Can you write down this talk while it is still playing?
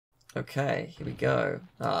Okay, here we go.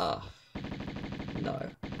 Ah, no.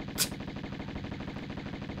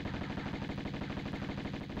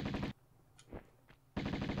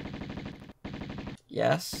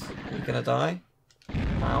 Yes, are you gonna die?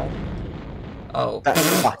 Ow. Oh. That's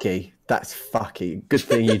fucky. That's fucky. Good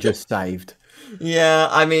thing you just saved. Yeah,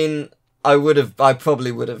 I mean, I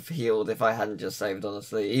probably would have healed if I hadn't just saved,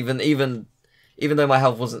 honestly. Even though my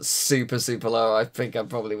health wasn't super, super low, I think I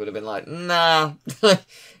probably would have been like, nah,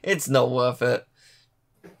 it's not worth it.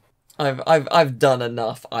 I've done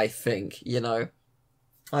enough, I think, you know.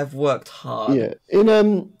 I've worked hard. Yeah. In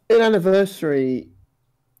Anniversary,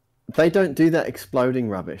 they don't do that exploding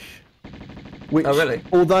rubbish. Which, Oh, really?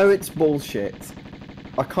 although it's bullshit,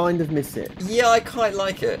 I kind of miss it. Yeah, I quite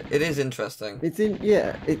like it. It is interesting.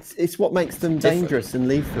 It's what makes them Different. dangerous and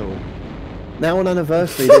lethal. Now on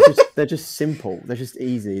Anniversary, they're just simple. They're just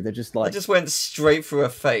easy. They're just like. I just went straight through her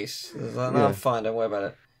face. I was like, no, Yeah. I'm fine. Don't worry about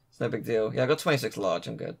it. It's no big deal. Yeah, I got 26 large.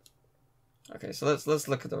 I'm good. Okay, so let's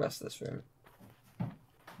look at the rest of this room.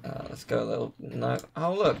 Let's go a little. No.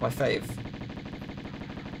 Oh look, my fave.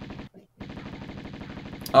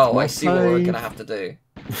 Oh, I see what we're gonna have to do.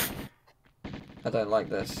 I don't like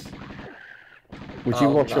this. Would you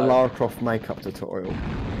watch a Lara Croft makeup tutorial?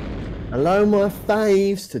 Hello, my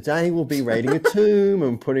faves. Today we'll be raiding a tomb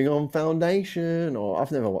and putting on foundation. Or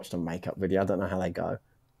I've never watched a makeup video. I don't know how they go.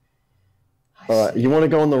 Alright, you want to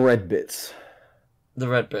go on the red bits. The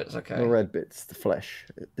red bits, okay. The red bits, the flesh.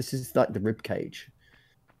 This is like the rib cage.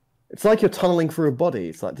 It's like you're tunneling through a body.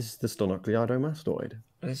 It's like, this is the Kyjbuzz.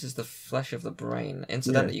 This is the flesh of the brain.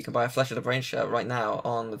 Incidentally, you can buy a flesh of the brain shirt right now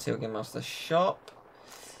on the Tealgamemaster shop.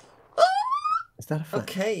 Is that a fact?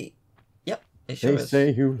 Okay. Yep, it sure is.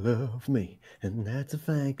 They say you love me, and that's a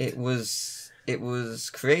fact. It was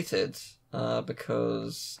created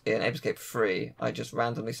because in Ape Escape 3, I just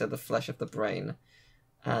randomly said the flesh of the brain,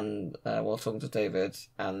 and while talking to David,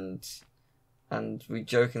 and we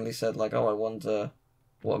jokingly said like, oh, I wonder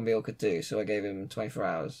what a meal could do, so I gave him 24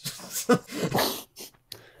 hours.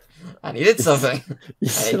 And he did something.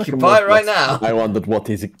 And he can buy it right now. I wondered what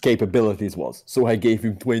his capabilities was, so I gave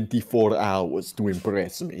him 24 hours to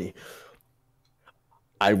impress me.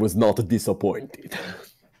 I was not disappointed.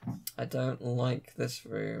 I don't like this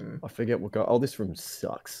room. I forget what go. Oh, this room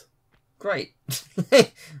sucks. Great.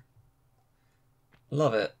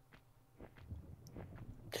 Love it.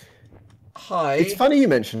 Hi. It's funny you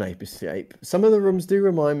mention Ape Escape. Some of the rooms do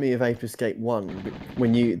remind me of Ape Escape 1.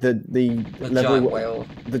 When you the level, giant whale.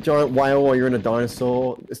 The giant whale, or you're in a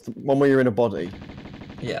dinosaur. It's the one where you're in a body.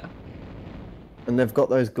 Yeah. And they've got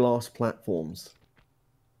those glass platforms,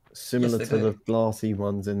 similar to the glassy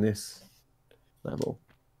ones in this level.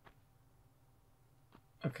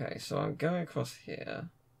 Okay, so I'm going across here.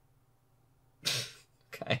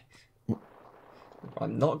 Okay.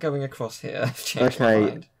 I'm not going across here. I've changed my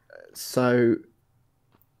mind. So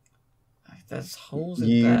there's holes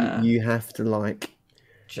in there. You have to like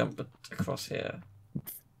jump across here.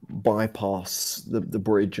 Bypass the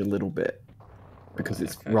bridge a little bit because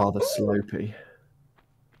it's rather slopey.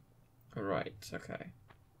 Right, okay.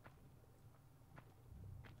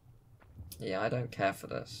 Yeah, I don't care for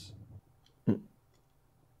this.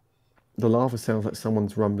 The lava sounds like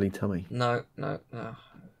someone's rumbly tummy. No. Okay.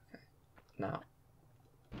 Now.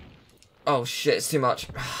 Oh shit, it's too much.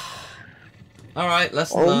 Alright,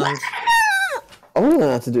 lesson learned. I don't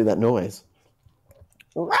know how to do that noise.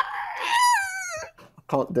 I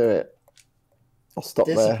can't do it. I'll stop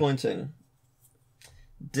there. Disappointing.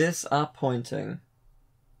 Disappointing.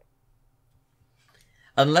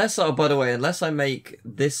 Unless, oh, by the way, unless I make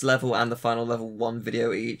this level and the final level one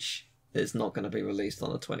video each, it's not going to be released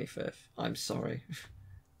on the 25th. I'm sorry.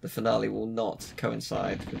 The finale will not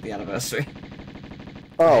coincide with the anniversary.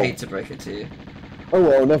 Oh. I hate to break it to you. Oh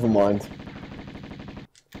well, never mind.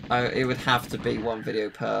 It would have to be one video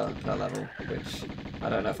per level, which I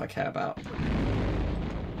don't know if I care about.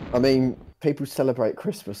 I mean, people celebrate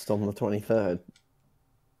Christmas on the 23rd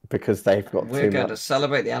because they've got We're going to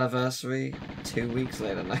celebrate the anniversary 2 weeks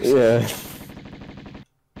later next week. Yeah.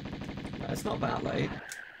 No, it's not that late.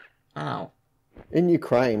 Ow. In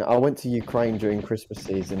Ukraine, I went to Ukraine during Christmas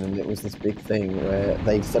season, and it was this big thing where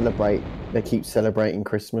they keep celebrating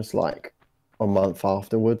Christmas like a month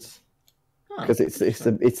afterwards. Because it's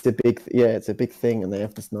a big thing, and they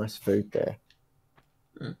have this nice food there.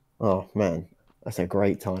 Mm. Oh man, that's a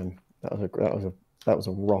great time. That was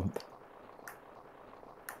a romp.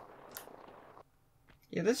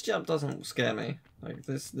 Yeah, this jump doesn't scare me. Like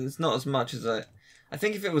there's not as much as I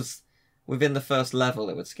think if it was within the first level,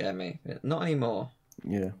 it would scare me. Not anymore.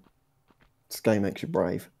 Yeah, this game makes you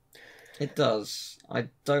brave. It does. I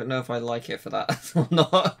don't know if I like it for that or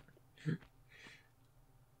not.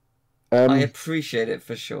 I appreciate it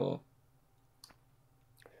for sure.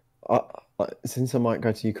 Since I might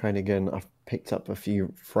go to Ukraine again, I've picked up a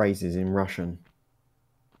few phrases in Russian.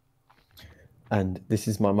 And this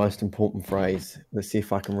is my most important phrase. Let's see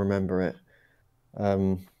if I can remember it.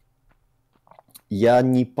 Я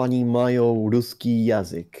не понимаю русский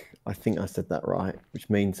язык. I think I said that right, which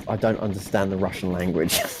means I don't understand the Russian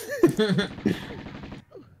language.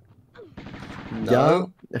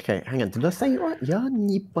 No. Okay, hang on. Did I say it right? Я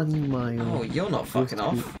не понимаю. Oh, you're not fucking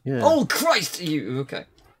off. Yeah. Oh, Christ! You... Okay.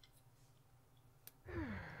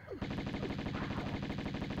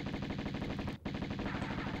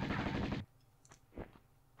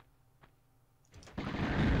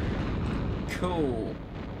 Cool.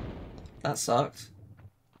 That sucked.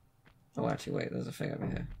 Oh, actually, wait. There's a thing over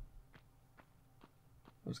here.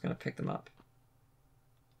 I was going to pick them up.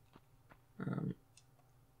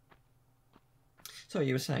 So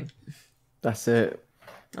you were saying? That's it.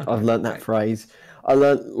 Okay, I've learnt that phrase. I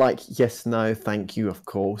learnt like yes, no, thank you, of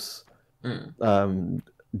course.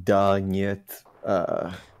 Да, нет,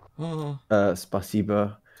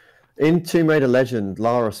 спасибо. In Tomb Raider Legend,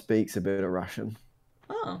 Lara speaks a bit of Russian.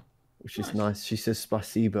 Oh. Which is nice. She says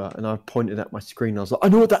spasiba, and I pointed at my screen. I was like, I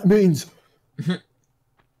know what that means.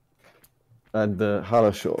 And the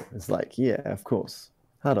Harashaw is like, yeah, of course.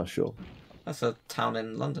 Harashaw. That's a town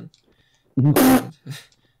in London.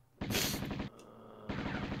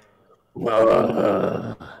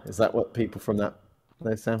 Is that what people from that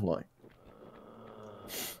they sound like?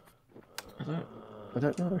 I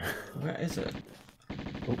don't know. Where is it?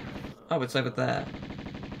 Oh, it's over there.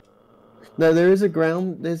 No, there's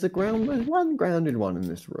one grounded one in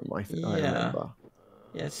this room, I think. Yeah. I remember.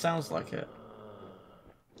 Yeah, it sounds like it.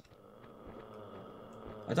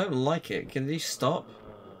 I don't like it. Can you stop?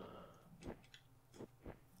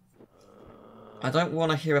 I don't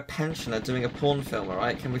want to hear a pensioner doing a porn film,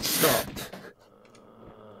 alright? Can we stop?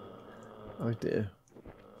 Oh dear.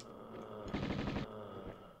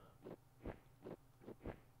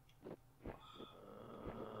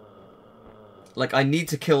 Like, I need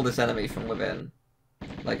to kill this enemy from within.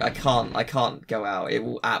 Like, I can't go out. It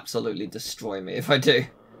will absolutely destroy me if I do.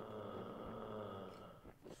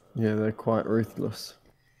 Yeah, they're quite ruthless.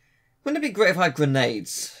 Wouldn't it be great if I had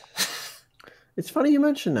grenades? It's funny you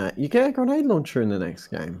mention that. You get a grenade launcher in the next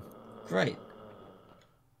game. Great.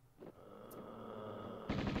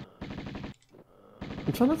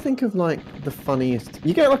 I'm trying to think of, like, the funniest...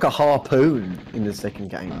 You get, like, a harpoon in the second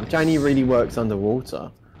game, which only really works underwater.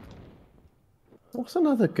 What's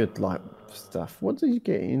another good, like, stuff? What did you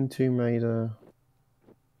get in Tomb Raider?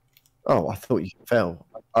 Oh, I thought you fell.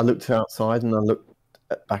 I looked outside and I looked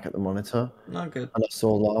back at the monitor. No good. And I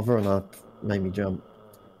saw lava and I made me jump.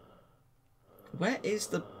 Where is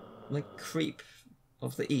the, like, creep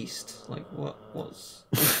of the east? Like, what's...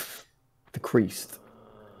 The creased.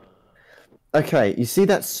 Okay, you see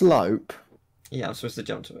that slope? Yeah, I'm supposed to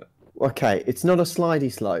jump to it. Okay, it's not a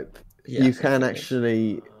slidey slope. Yes, you can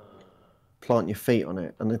actually plant your feet on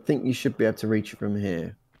it, and I think you should be able to reach it from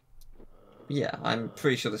here. Yeah, I'm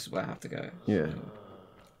pretty sure this is where I have to go. Yeah.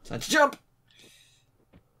 Time to jump!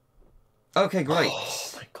 Okay, great.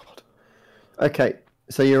 Oh my god. Okay,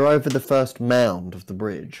 so you're over the first mound of the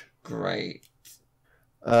bridge. Great.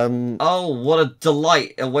 Oh, what a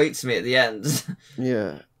delight awaits me at the end.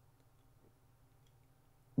 Yeah.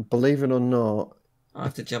 Believe it or not... I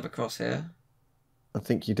have to jump across here. I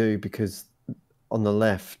think you do, because on the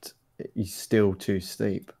left, it's still too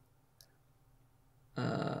steep.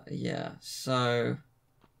 Yeah, so...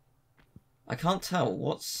 I can't tell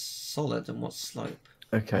what's solid and what's slope.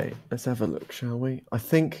 Okay, let's have a look, shall we? I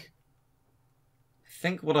think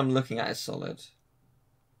what I'm looking at is solid.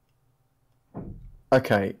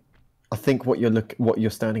 Okay, I think what you're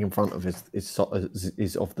standing in front of is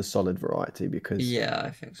of the solid variety, because yeah, I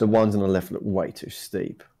think so. The ones on the left look way too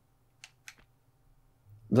steep.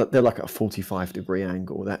 They're like at a 45-degree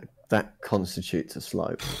angle. That constitutes a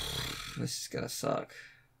slope. This is gonna suck.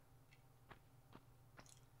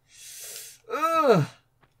 Ugh.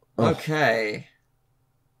 Okay.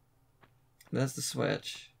 There's the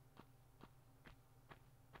switch.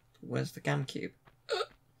 Where's the GameCube?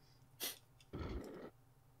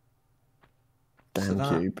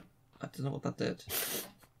 GameCube. I don't know what that did.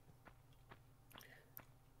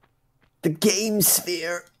 The game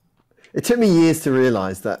sphere. It took me years to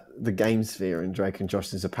realise that the game sphere in Drake and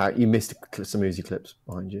Josh is apparent. You missed some Uzi clips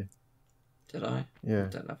behind you. Did I? Yeah. I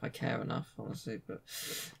don't know if I care enough, honestly, but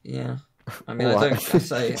yeah. I mean, Right. I don't. I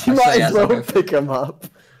say. You I might say as well pick them up.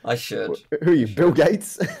 I should. Who are you, Bill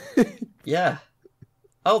Gates? Yeah.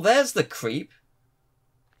 Oh, there's the creep.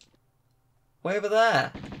 Way over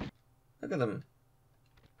there. Look at them.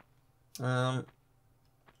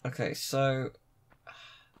 Okay, so,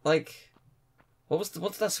 like, what did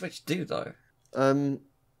that switch do though?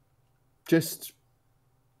 Just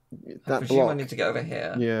I that presume block. I need to get over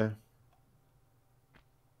here. Yeah.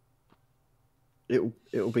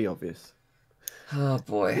 It'll be obvious. Oh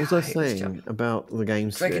boy. What was I saying about the game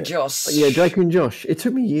Drake and sphere? Josh. Yeah, Drake and Josh. It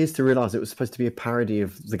took me years to realise it was supposed to be a parody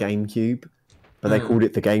of the GameCube, but they called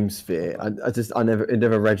it the Game Sphere. It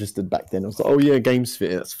never registered back then. I was like, oh yeah, Game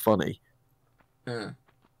Sphere. That's funny.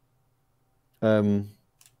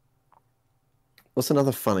 What's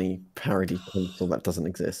another funny parody console that doesn't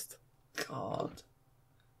exist? God.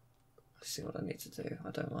 I see what I need to do.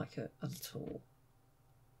 I don't like it at all.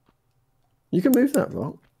 You can move that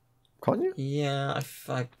rock, can't you? Yeah,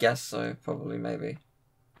 I guess so. Probably, maybe.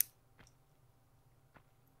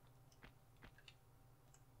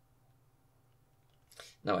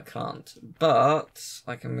 No, I can't. But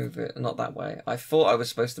I can move it not that way. I thought I was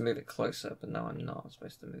supposed to move it closer, but no, I'm not. I'm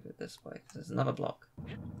supposed to move it this way. There's another block.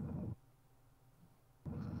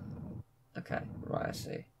 Okay, right, I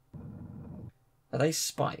see. Are they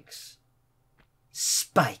spikes?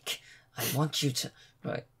 Spike! I want you to...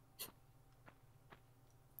 Right.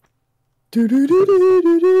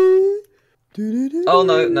 Oh,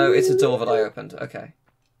 no, it's a door that I opened. Okay.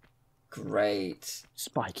 Great.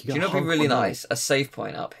 Spike, Do you know what'd be really nice? A save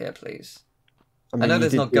point up here, please. I know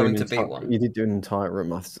there's not going to be one. You did do an entire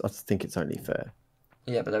room. I think it's only fair.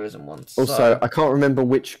 Yeah, but there isn't one. Also, so... I can't remember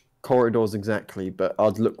which corridors exactly, but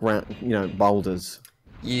I'd look round, boulders.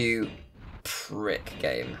 You prick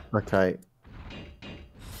game. Okay.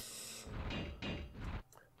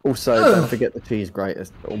 Also, don't forget the cheese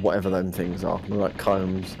graters, or whatever them things are. They're like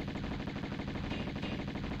combs.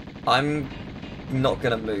 I'm not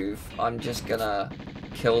gonna move. I'm just gonna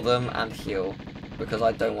kill them and heal, because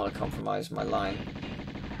I don't want to compromise my line.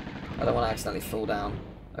 I don't want to accidentally fall down.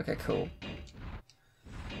 Okay, cool.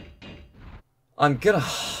 I'm gonna...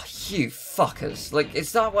 you fuckers. Like,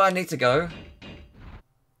 is that where I need to go?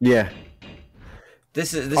 Yeah.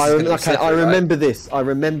 This is gonna be slippery, I remember right? this. I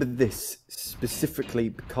remember this specifically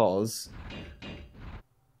because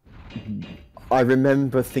I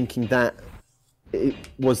remember thinking that it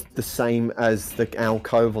was the same as the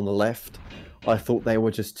alcove on the left. I thought they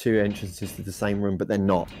were just two entrances to the same room, but they're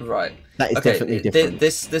not. Right. That is definitely different.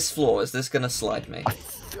 This floor, is this gonna slide me?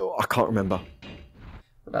 I can't remember.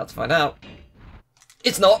 We're about to find out.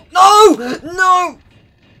 It's not. No! No!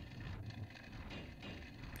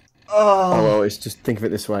 Oh, well, it's just, think of it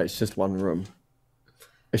this way, it's just one room.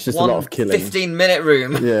 It's just a lot of killing. 15-minute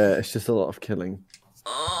room. Yeah, it's just a lot of killing.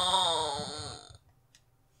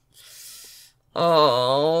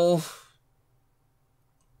 Oh.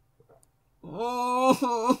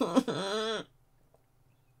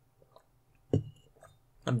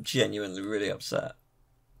 I'm genuinely really upset.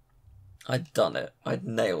 I'd done it. I'd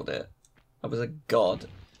nailed it. I was a god.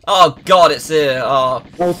 Oh god, it's here. Oh.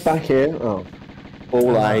 Oh, it's back here. Oh.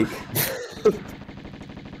 All like.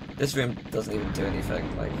 This room doesn't even do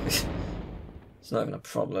anything. Like, it's not even a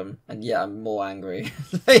problem. And yeah, I'm more angry.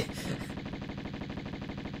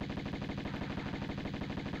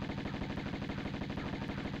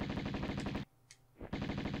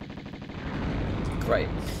 Great.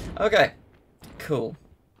 Okay. Cool.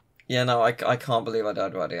 Yeah, no, I can't believe I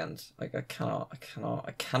died right at the end. Like, I cannot.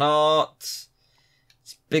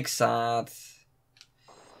 It's big sad.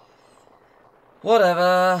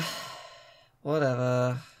 Whatever.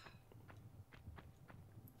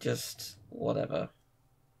 Just whatever.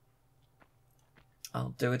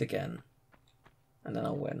 I'll do it again. And then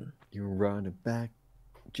I'll win. You run it back,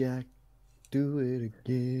 Jack. Do it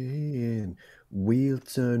again. Wheel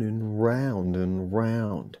turning round and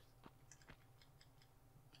round.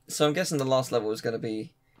 So I'm guessing the last level is going to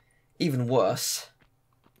be even worse.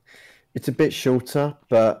 It's a bit shorter,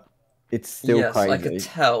 but it's still crazy. Yes, I could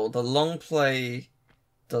tell. The long play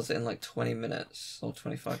does it in like 20 minutes or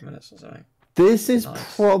 25 minutes or something. This is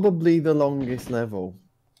probably the longest level.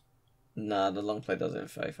 Nah, the long play does it in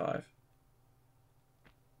 35.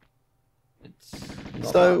 It's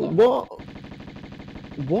not so that long.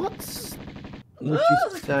 what would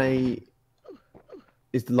you say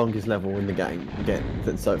is the longest level in the game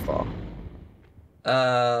again so far?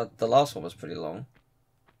 The last one was pretty long.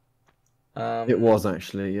 It was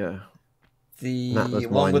actually, yeah. The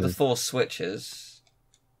one with the 4 switches.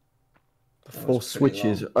 The 4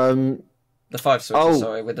 switches. The 5 switches.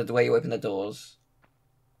 Sorry, with the way you open the doors.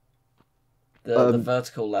 The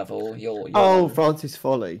vertical level. Your Francis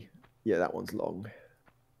Folly. Yeah, that one's long.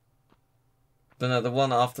 But no, the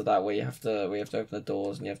one after that where we have to open the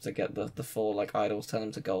doors and you have to get the 4 like idols, turn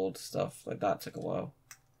them to gold stuff. Like that took a while.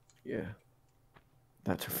 Yeah.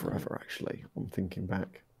 That took forever, actually. I'm thinking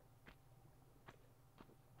back.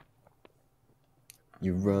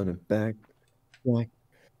 You run it back, like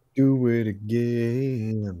do it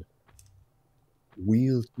again.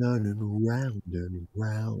 Wheels turning round and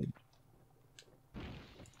round.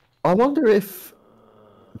 I wonder if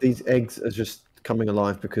these eggs are just coming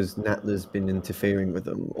alive because Natla's been interfering with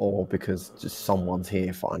them, or because just someone's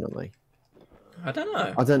here finally. I don't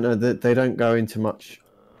know. I don't know. They don't go into much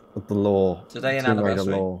of the lore. Today an Tomb Raider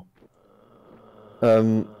anniversary. lore.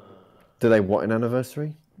 Do they what an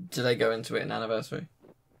anniversary? Do they go into it in anniversary?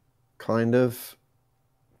 Kind of,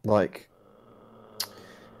 like.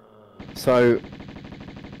 So,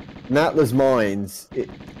 Natla's mines.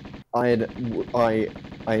 I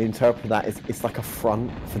interpret that as it's like a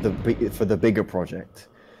front for the bigger project,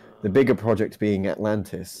 the bigger project being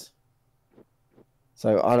Atlantis.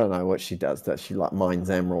 So I don't know what she does. That she like mines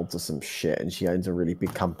emeralds or some shit, and she owns a really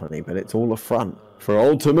big company, but it's all a front for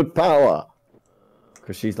ultimate power.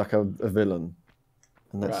 Because she's like a villain,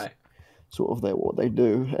 and that's right. sort of what they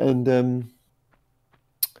do. And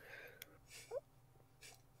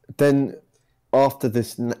then after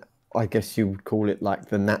this, I guess you would call it like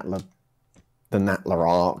the Natla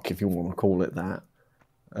arc, if you want to call it that.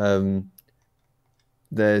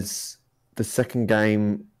 There's the second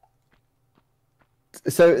game.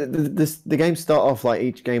 So the games start off like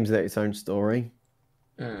each game's its own story.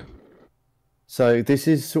 So this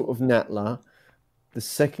is sort of Natla. The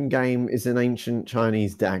second game is an ancient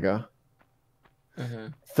Chinese dagger.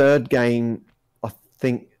 Third game, I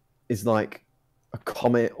think, is like a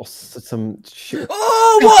comet or some shit.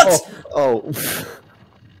 Oh, what? Oh.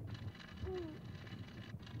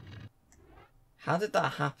 How did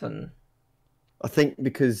that happen? I think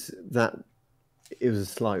because it was a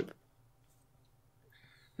slope.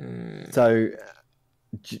 So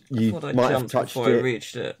you might have touched before it. I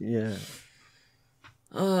reached it. Yeah.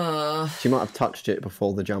 She might have touched it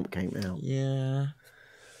before the jump came out. Yeah.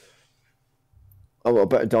 Oh, well,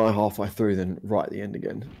 better die halfway through than right at the end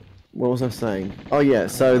again. What was I saying? Oh yeah,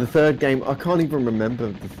 so the third game, I can't even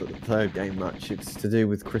remember the third game much. It's to do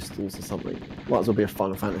with crystals or something. Might as well be a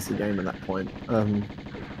Final Fantasy game at that point.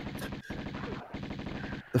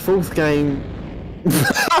 The fourth game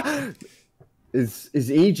is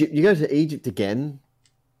Egypt. You go to Egypt again.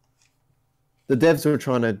 The devs were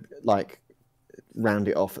trying to like round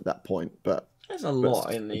it off at that point, but there's a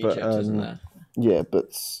lot in Egypt, isn't there? Yeah,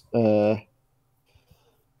 but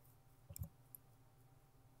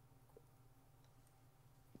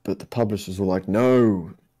the publishers were like,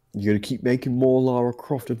 no, you got to keep making more Lara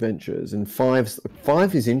Croft adventures. And five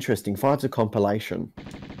is interesting. Five's a compilation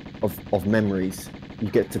of memories. You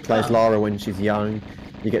get to play as Lara when she's young.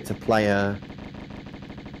 You get to play her.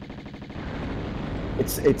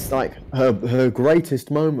 It's like her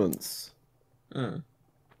greatest moments.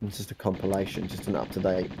 It's just a compilation, just an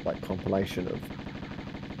up-to-date like compilation of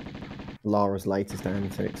Lara's latest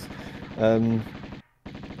antics. The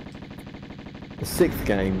sixth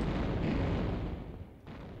game,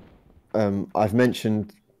 I've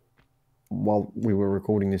mentioned while we were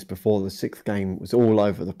recording this before, the sixth game was all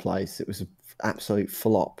over the place. It was an absolute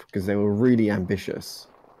flop because they were really ambitious.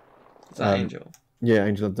 Is that Angel? Yeah,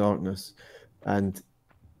 Angel of Darkness. And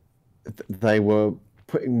they were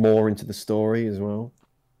putting more into the story as well.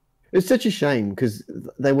 It's such a shame because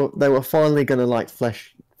they were finally going to like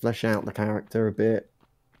flesh out the character a bit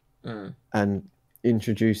and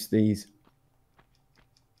introduce these.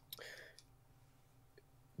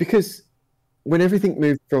 Because when everything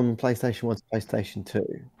moved from PlayStation 1 to PlayStation 2,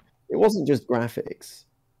 it wasn't just graphics.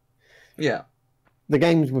 Yeah. The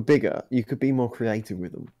games were bigger. You could be more creative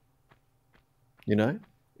with them. You know?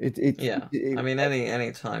 I mean,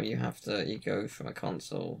 any time you go from a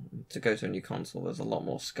console to go to a new console, there's a lot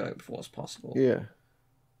more scope for what's possible. Yeah.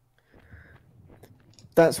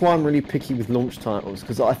 That's why I'm really picky with launch titles,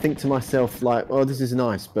 because I think to myself, like, oh, this is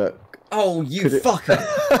nice, but... Oh, you fucker!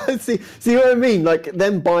 see what I mean? Like,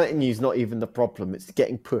 them biting you is not even the problem. It's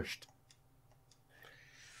getting pushed.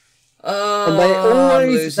 And they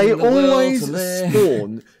always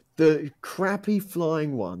spawn the crappy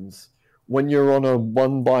flying ones when you're on a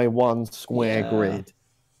 1x1 square grid.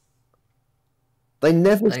 They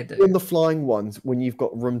never spawn the flying ones when you've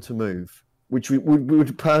got room to move, which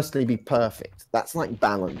would personally be perfect. That's like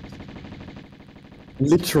balance.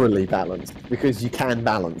 Literally balanced, because you can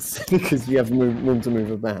balance, because you have room to move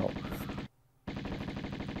about.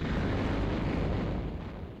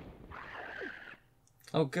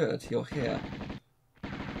 Oh good, you're here.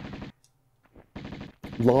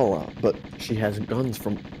 Lara, but she has guns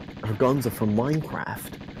her guns are from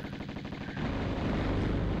Minecraft.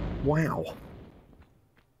 Wow.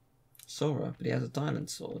 Sora, but he has a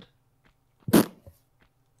diamond sword. It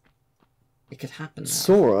could happen now.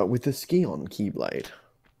 Sora with the ski-on Keyblade.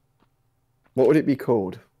 What would it be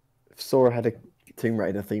called? If Sora had a Tomb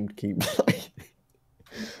Raider themed Keyblade,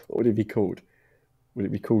 what would it be called? Would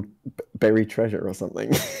it be called Buried Treasure or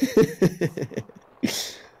something?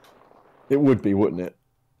 It would be, wouldn't it?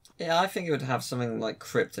 Yeah, I think it would have something like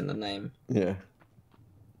Crypt in the name. Yeah.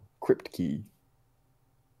 Crypt Key.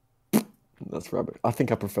 That's rubbish. I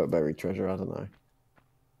think I prefer Buried Treasure, I don't know.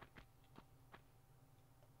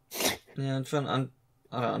 Yeah, I'm trying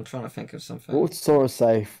to think of something. What would Sora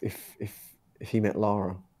say if he met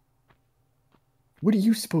Lara? What are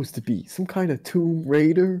you supposed to be? Some kind of Tomb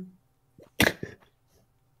Raider?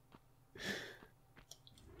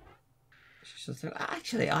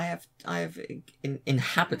 Actually, I have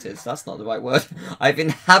inhabited. That's not the right word. I've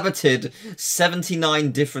inhabited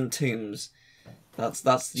 79 different tombs.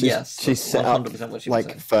 She's set up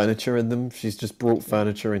like furniture in them. She's just brought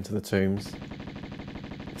furniture into the tombs.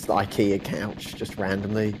 It's the IKEA couch, just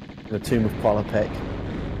randomly. The tomb of Qualopec.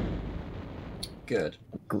 Good.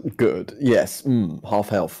 Good. Yes. Half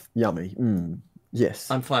health. Yummy.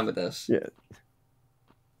 Yes. I'm fine with this. Yeah.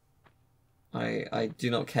 I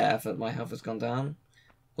do not care that my health has gone down.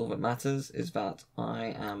 All that matters is that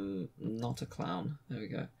I am not a clown. There we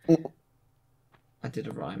go. I did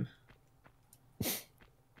a rhyme.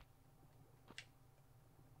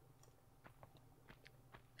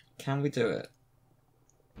 Can we do it?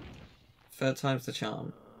 Third time's the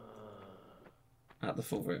charm. At the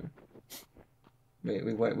full room.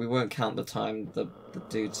 We won't count the time the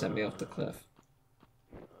dude sent me off the cliff.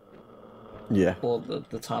 Yeah. Or the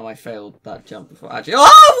time I failed that jump before actually.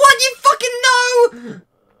 Oh, what, you fucking know!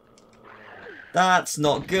 That's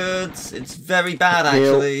not good. It's very bad,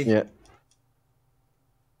 actually. Yeah.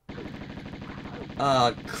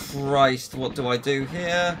 Ah, Christ, what do I do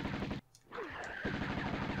here?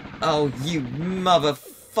 Oh, you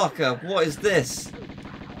motherfucker, what is this?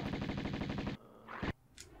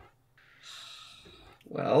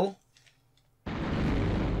 Well.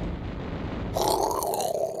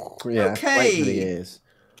 Yeah, okay.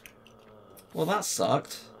 Well, that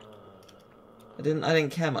sucked. I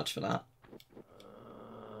didn't care much for that.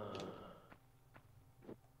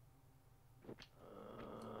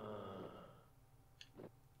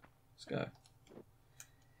 Let's go.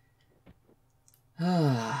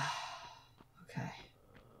 Okay. I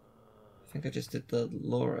think I just did the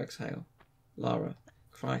Laura exhale. Lara.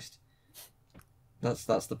 Christ. That's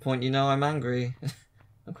the point, you know I'm angry.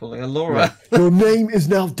 I'm calling her Laura. Yeah. Your name is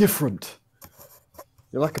now different.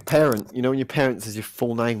 You're like a parent. You know when your parents is your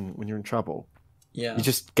full name when you're in trouble? Yeah. You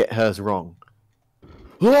just get hers wrong.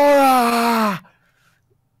 Laura! I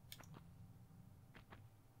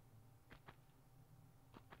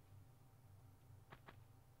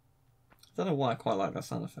don't know why I quite like that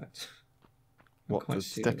sound effect. I'm what, quite the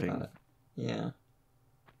stupid stepping? about it. Yeah.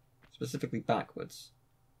 Specifically backwards.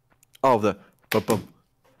 Oh, the ba-bum.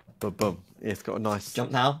 Ba-bum. Yeah, it's got a nice...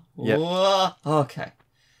 Jump now? Yep. Whoa! Okay.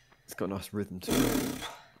 It's got a nice rhythm to it.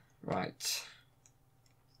 Right.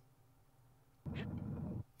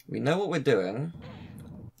 We know what we're doing.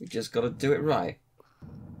 We just got to do it right.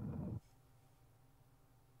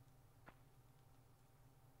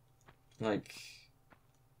 Like...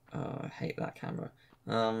 Oh, I hate that camera.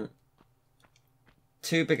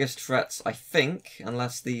 Two biggest threats, I think,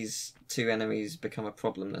 unless these two enemies become a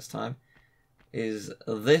problem this time, is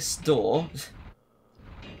this door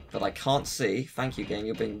that I can't see. Thank you, game.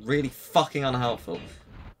 You're being really fucking unhelpful.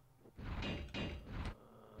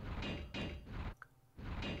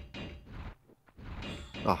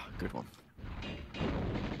 Ah, good one.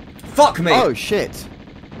 Fuck me! Oh, shit.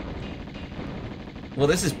 Well,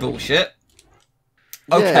 this is bullshit.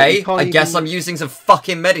 Yeah, okay, I guess I'm using some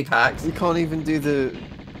fucking medipacks. You can't even do the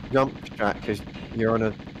jump track because you're on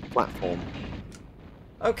a platform.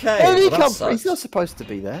 Okay, Hey, well, that sucks. He's not supposed to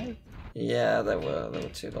be there. Yeah, there were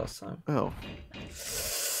two last time. Oh.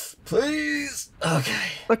 Please! Okay.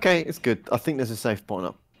 Okay, it's good. I think there's a safe point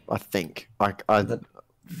up. I think.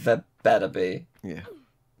 There better be. Yeah.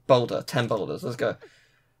 Boulder, 10 boulders, let's go.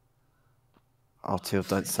 Oh, Teal,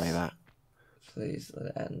 don't say that. Please, let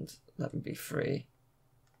it end. Let me be free.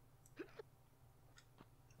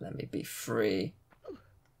 Let me be free.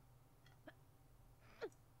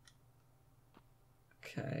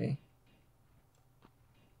 Okay.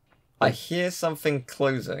 I hear something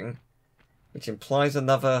closing, which implies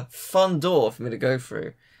another fun door for me to go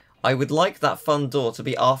through. I would like that fun door to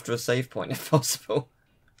be after a save point, if possible.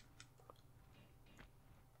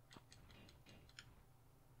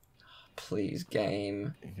 Please,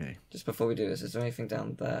 game. Okay. Just before we do this, is there anything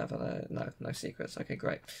down there? But no secrets. Okay,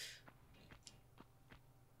 great.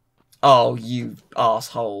 Oh, you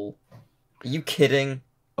asshole. Are you kidding?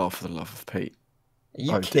 Oh, for the love of Pete. Are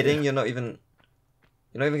you kidding? Dear. You're not even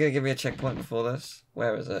going to give me a checkpoint before this?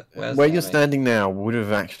 Where is it? Where you're standing now would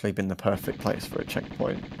have actually been the perfect place for a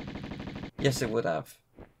checkpoint. Yes, it would have.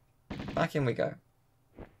 Back in we go.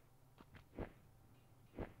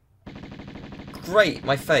 Great,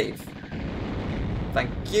 my fave.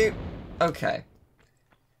 Thank you. Okay.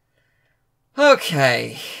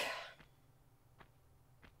 Okay.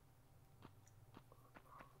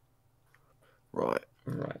 Right.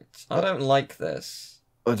 Right. I don't like this.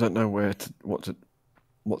 I don't know what's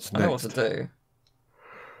next. I know what to do.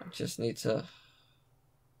 I just need to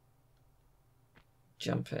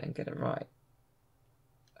jump it and get it right.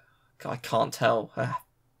 I can't tell. Her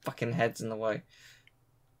fucking head's in the way.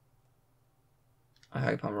 I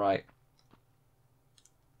hope I'm right.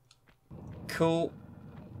 Cool.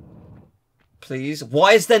 Please.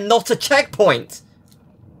 Why is there not a checkpoint?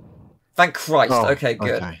 Thank Christ. Oh, okay,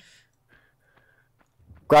 good. Okay.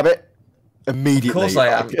 Grab it immediately. Of course I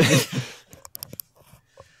am.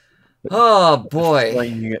 Oh boy.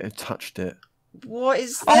 When you touched it. What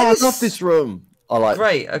is this? Oh, I love this room. I like.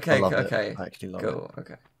 Great. Okay. Okay. It. I actually love cool. It.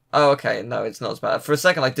 Okay. Oh, okay. No, it's not as bad. For a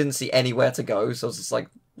second, I didn't see anywhere to go, so I was just like,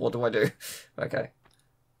 "What do I do?" Okay.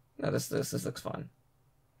 No, this looks fine.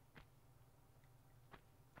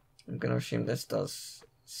 I'm gonna assume this does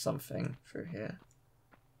something through here.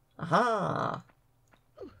 Aha!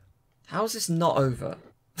 How is this not over?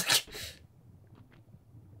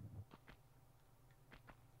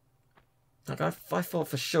 Like I thought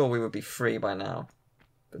for sure we would be free by now,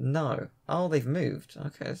 but no. Oh, they've moved.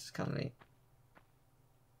 Okay, this is kind of neat.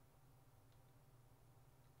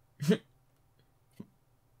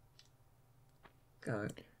 Go.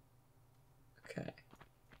 Okay. Let's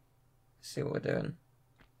see what we're doing.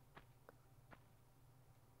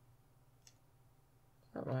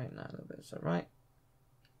 Is that right? No, a little bit. Is that right?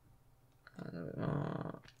 A little bit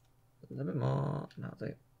more. A little bit more. That'll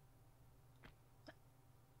do.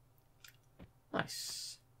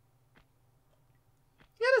 Nice.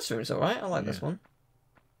 Yeah, this room's alright. I like this one.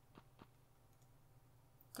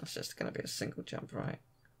 That's just going to be a single jump, right?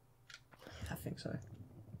 I think so.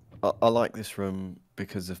 I like this room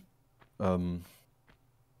because of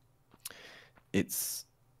it's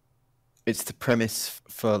the premise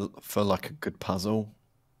for like a good puzzle,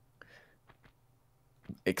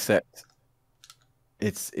 except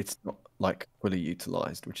it's not like fully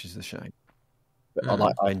utilized, which is a shame.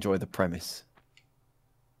 But I enjoy the premise.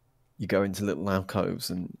 You go into little alcoves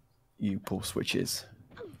and you pull switches,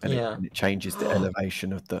 and it changes the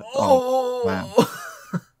elevation of the. Oh wow.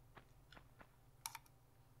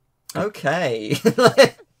 Okay.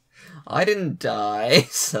 I didn't die,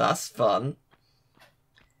 so that's fun.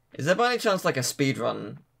 Is there by any chance like a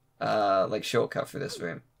speedrun like shortcut for this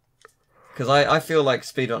room? Because I feel like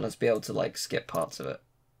speedrunners be able to like skip parts of it.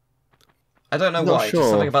 I don't know why. Sure. Just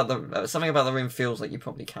something about the room feels like you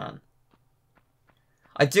probably can.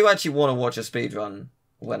 I do actually want to watch a speedrun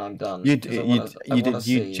when I'm done. You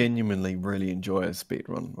genuinely really enjoy a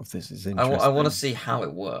speedrun of this. Is interesting. I want to see how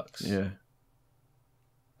it works. Yeah.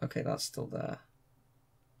 Okay, that's still there.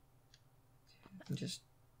 And just...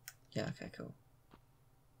 Yeah, okay, cool.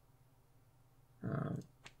 Oh, man.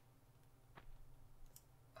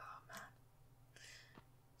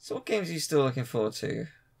 So what games are you still looking forward to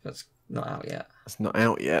that's not out yet? It's not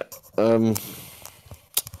out yet.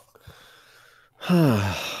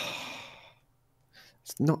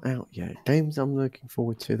 It's not out yet. Games I'm looking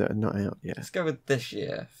forward to that are not out yet. Let's go with this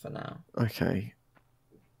year for now. Okay.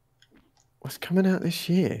 What's coming out this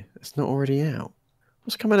year? It's not already out.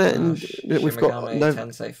 What's coming out? We've got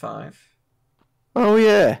Tensei 5. Oh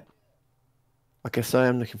yeah. I guess I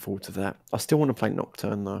am looking forward to that. I still want to play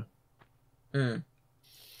Nocturne though.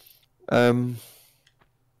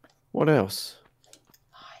 What else?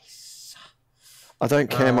 Nice. I don't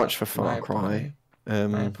care much for Far Cry.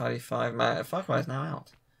 Mario Party 5. Far Cry is now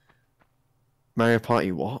out. Mario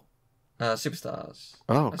Party what? Superstars.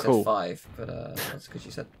 Oh, I cool. said 5, but that's because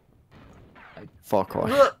you said... Far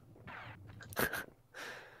Cry.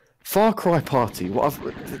 Far Cry Party. What?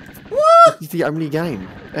 This is the only game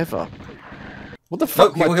ever. What the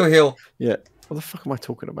fuck? Yeah. What the fuck am I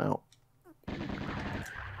talking about?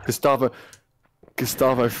 Gustavo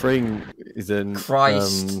Fring is in.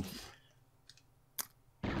 Christ.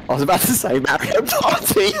 I was about to say Mario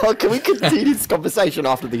Party. Oh, can we continue this conversation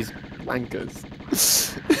after these wankers?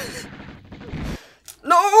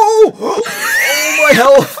 No! Oh my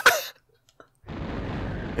health!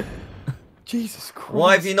 Jesus Christ!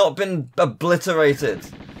 Why have you not been obliterated?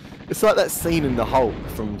 It's like that scene in the Hulk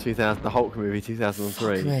from the Hulk movie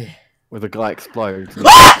 2003. where the guy explodes.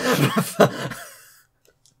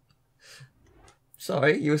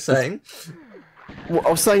 Sorry, you were saying? Well,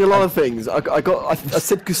 I was saying a lot of things. I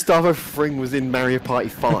said Gustavo Fring was in Mario Party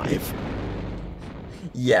 5.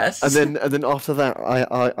 Yes. And then after that,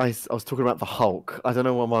 I was talking about the Hulk. I don't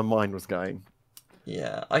know where my mind was going.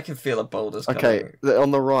 Yeah, I can feel a boulder's coming. Okay,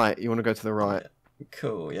 on the right. You want to go to the right? Yeah.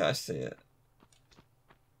 Cool. Yeah, I see it.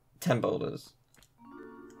 10 boulders.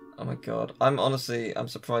 Oh my god. I'm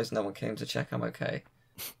surprised no one came to check I'm okay.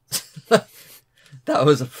 That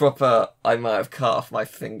was a proper, I might have cut off my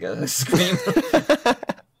finger scream.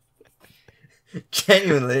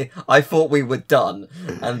 Genuinely, I thought we were done,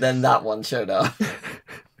 and then that one showed up.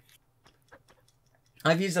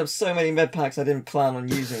 I've used up so many med packs I didn't plan on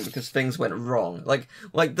using because things went wrong. Like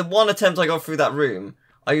the one attempt I got through that room,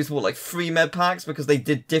 I used, what, like 3 med packs because they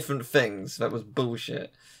did different things. That was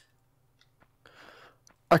bullshit.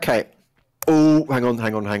 Okay. Oh, hang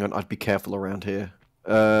on. I'd be careful around here.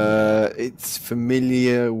 It's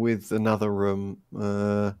familiar with another room.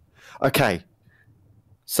 Okay.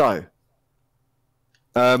 So.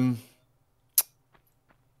 Okay.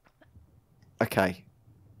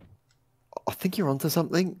 I think you're onto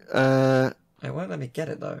something. It won't let me get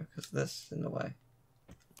it though, because this in the way.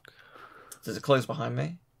 Does it close behind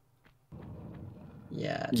me?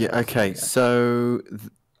 Yeah. Yeah. Okay. So.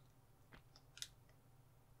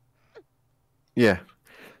 Yeah.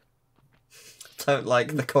 Don't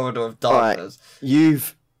like the corridor of darkness.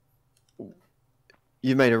 Right.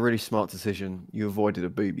 You made a really smart decision. You avoided a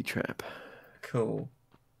booby trap. Cool.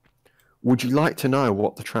 Would you like to know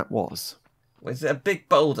what the trap was? Was it a big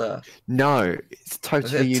boulder? No, it's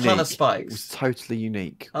totally unique. Was it a ton of spikes? It was totally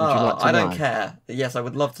unique. Would Oh, you like to I know? don't care. Yes, I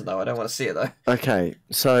would love to know. I don't want to see it though. Okay,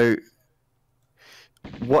 so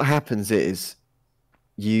what happens is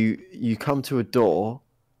you come to a door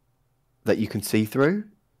that you can see through,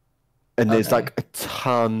 and there's like a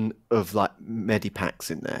ton of like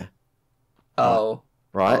medipacks in there. Oh,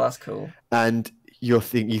 right. Oh, that's cool. And you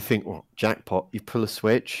think, well, jackpot! You pull a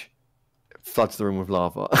switch, it floods the room with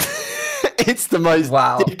lava. It's the most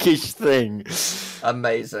dickish thing.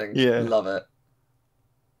 Amazing. Yeah. Love it.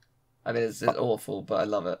 I mean, it's awful, but I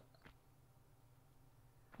love it.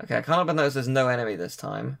 Okay, I can't help but notice there's no enemy this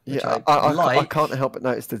time. Yeah, I can't help but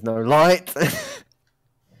notice there's no light.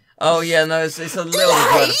 Oh yeah, no, it's a little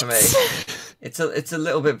bit brighter for me. It's a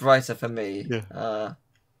little bit brighter for me. Yeah.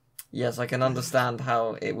 Yes, I can understand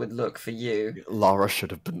how it would look for you. Lara should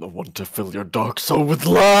have been the one to fill your dark soul with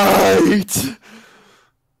light.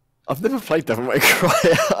 I've never played Devil May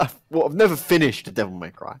Cry. I've never finished Devil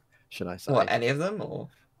May Cry, should I say? What, any of them, or?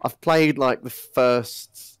 I've played like the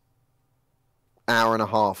first hour and a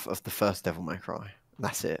half of the first Devil May Cry.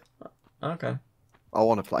 That's it. Okay. I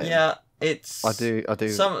want to play it. Yeah, it's. I do.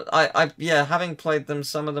 Yeah, having played them,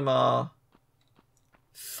 some of them are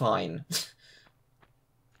fine.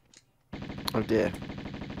 Oh dear.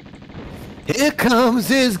 Here comes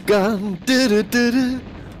his gun. Du-du-du-du.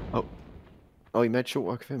 Oh, you made short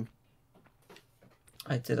work of him.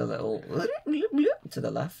 I did a little to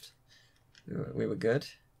the left. We were good.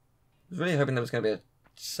 I was really hoping there was going to be a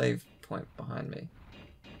save point behind me.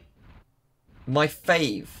 My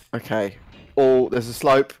fave. Okay. Oh, there's a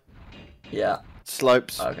slope. Yeah.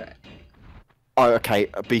 Slopes. Okay. Oh, okay.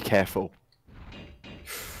 Be careful.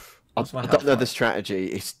 I don't know the strategy.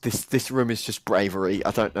 It's this room is just bravery.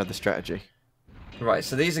 I don't know the strategy. Right,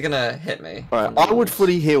 so these are gonna hit me. Right, I would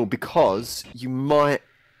fully heal because you might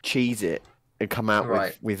cheese it and come out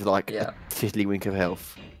with like a tiddlywink of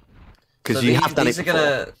health. Because you have done it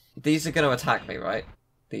before. These are gonna attack me, right?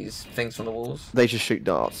 These things from the walls. They just shoot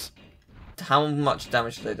darts. How much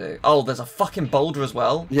damage do they do? Oh, there's a fucking boulder as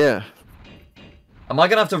well. Yeah. Am I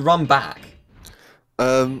gonna have to run back?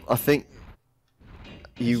 I think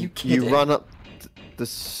you run up the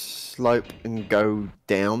slope and go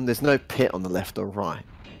down. There's no pit on the left or right.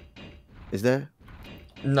 Is there?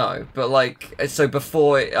 No, but like, so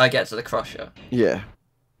before I get to the crusher. Yeah.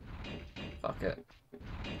 Fuck it.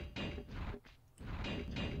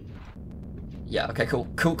 Yeah, okay, cool.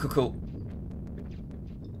 Cool.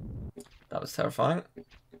 That was terrifying.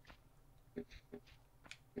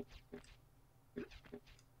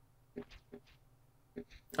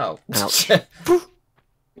 Oh. Ouch.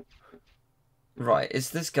 Right, is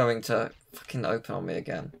this going to fucking open on me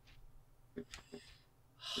again?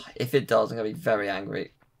 If it does, I'm going to be very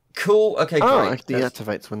angry. Cool, okay, great. Oh, it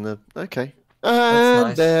deactivates when the... Okay.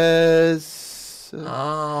 That's nice. There's...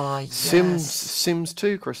 yes. Sims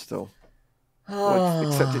 2 crystal.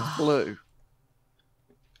 Except it's blue.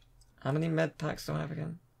 How many med packs do I have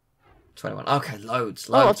again? 21. Okay, loads.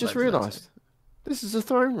 I've just realised. This is a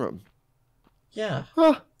throne room. Yeah.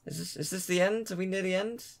 Huh. Is this the end? Are we near the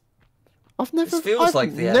end? This feels I've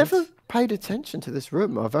like the never end. paid attention to this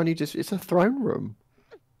room. I've only just... It's a throne room.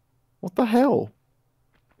 What the hell?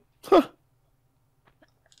 Huh.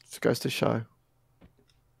 Just goes to show.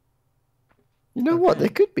 You know what? There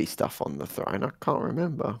could be stuff on the throne. I can't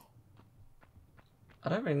remember. I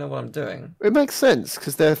don't really know what I'm doing. It makes sense,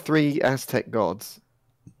 because there are 3 Aztec gods.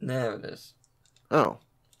 There it is. Oh.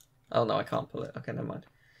 Oh no, I can't pull it. Okay, never mind.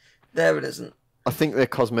 There it isn't. I think they're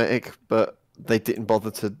cosmetic, but they didn't bother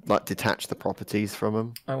to like detach the properties from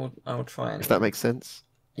them. I will try anyway. If that makes sense.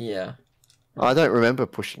 Yeah. I don't remember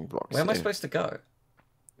pushing blocks. Where am I supposed to go?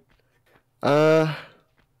 Huh.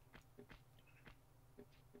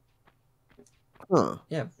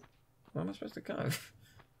 Yeah. Where am I supposed to go?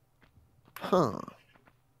 Huh.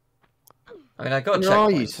 I mean, I got a Where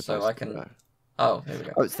are you checkpoint, so supposed I to can. go? Oh, here we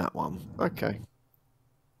go. Oh, it's that one. Okay.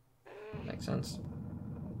 Makes sense.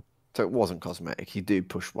 So it wasn't cosmetic. You do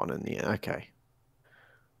push one in the air. Okay.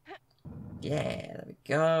 Yeah, there we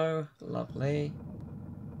go. Lovely.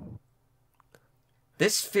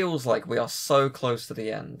 This feels like we are so close to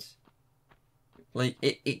the end. Like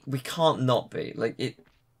we can't not be. Like it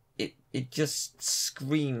just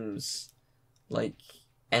screams like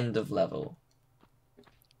end of level.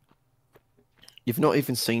 You've not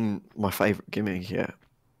even seen my favourite gimmick yet.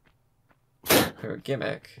 Your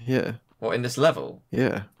gimmick? Yeah. What, in this level?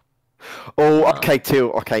 Yeah. Oh, okay, Teal.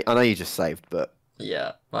 Okay, I know you just saved, but...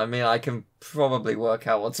 Yeah, I mean, I can probably work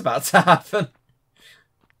out what's about to happen.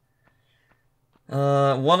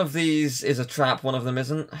 One of these is a trap, one of them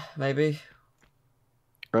isn't, maybe?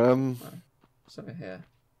 It's over here.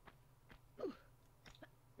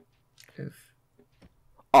 Oof.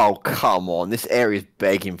 Oh, come on. This area's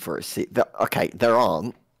begging for a seat. Okay, there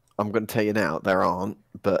aren't. I'm going to tell you now, there aren't.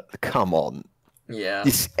 But come on. Yeah.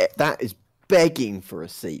 That is begging for a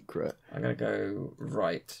secret. I'm going to go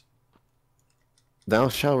right. Thou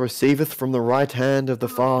shalt receiveth from the right hand of the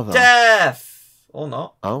Father. Death! Or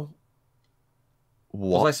not. Oh?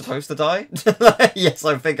 What? Was I supposed to die? Yes,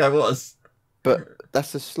 I think I was. But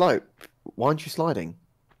that's a slope. Why aren't you sliding?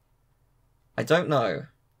 I don't know.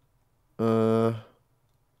 Oh.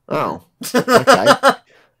 Okay.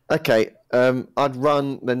 Okay. I'd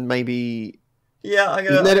run, then maybe... Yeah, I'm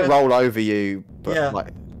gonna... let it roll over you, but yeah.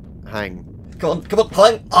 like, hang. Come on,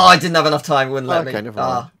 climb! Oh, I didn't have enough time, it wouldn't let me. Okay, never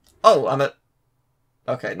mind. Oh, I'm at...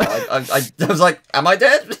 Okay, no, I was like, am I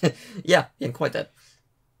dead? Yeah, I'm quite dead.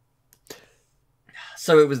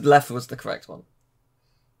 So it was left was the correct one.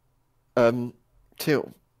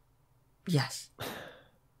 Teal. Yes.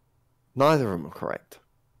 Neither of them are correct.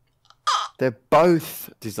 They're both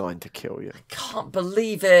designed to kill you. I can't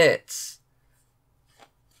believe it!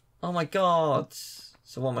 Oh my god.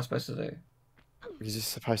 So what am I supposed to do? You're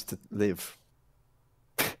just supposed to live.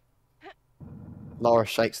 Laura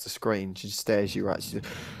shakes the screen. She just stares you right. She says,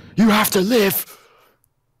 "You have to live!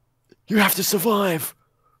 You have to survive!"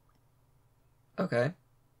 Okay.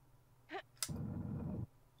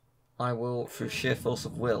 I will, through sheer force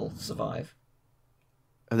of will, survive.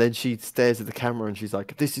 And then she stares at the camera and she's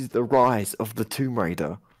like, "This is the rise of the Tomb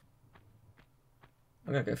Raider."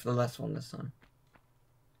 I'm gonna go for the last one this time.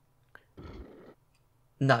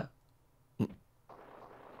 No.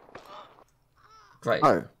 Great.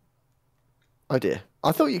 Oh. Oh dear.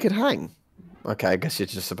 I thought you could hang. Okay, I guess you're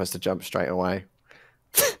just supposed to jump straight away.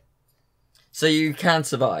 So you can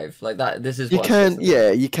survive like that. This is You what can,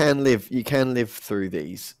 yeah, you can live. You can live through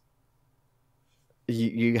these.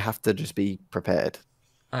 You have to just be prepared.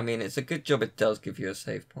 I mean, it's a good job it does give you a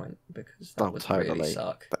save point because that would really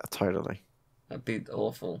suck. Totally. That'd be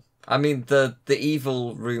awful. I mean, the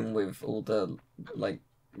evil room with all the like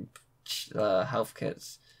health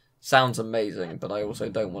kits sounds amazing, but I also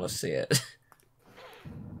don't want to see it.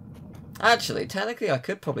 Actually, technically, I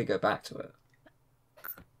could probably go back to it.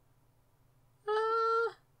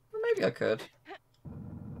 Maybe I could.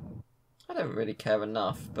 I don't really care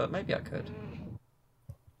enough, but maybe I could.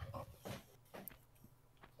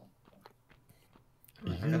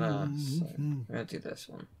 I'm gonna do this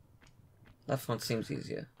one. Left one seems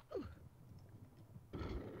easier.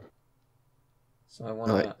 So I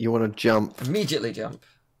want to... You want to jump. Immediately jump.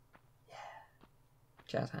 Yeah.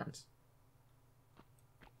 Jazz hands.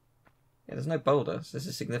 Yeah, there's no boulder, so this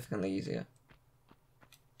is significantly easier.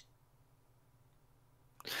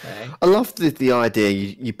 Okay. I love the idea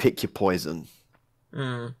you pick your poison.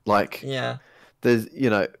 Like, yeah. There's,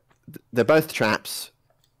 they're both traps.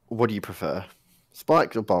 What do you prefer?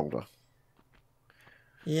 Spikes or boulder?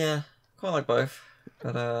 Yeah, quite like both.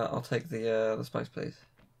 But I'll take the spikes, please.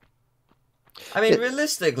 I mean,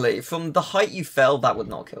 realistically, from the height you fell, that would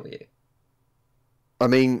not kill you. I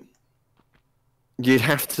mean, You'd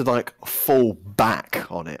have to like fall back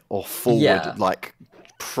on it or forward, like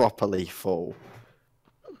properly fall.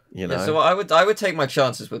 You know. Yeah, so I would take my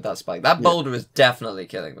chances with that spike. That boulder is definitely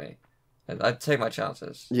killing me. I'd take my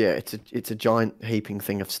chances. Yeah, it's a giant heaping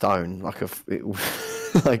thing of stone, like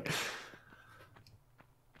like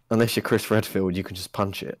unless you're Chris Redfield, you can just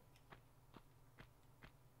punch it.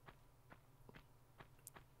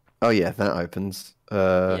 Oh yeah, that opens.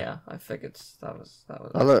 Yeah, I figured that was.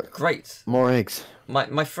 Oh look, great. More eggs.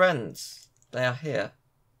 My friends, they are here.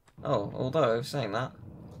 Oh, although saying that,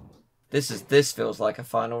 this feels like a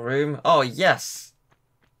final room. Oh yes.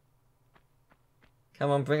 Come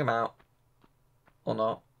on, bring them out. Or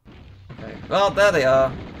not. Okay. Well, there they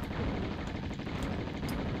are.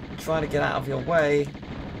 I'm trying to get out of your way.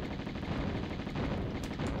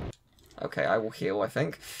 Okay, I will heal, I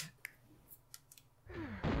think.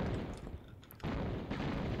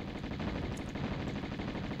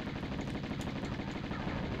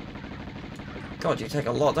 God, you take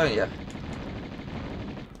a lot, don't you?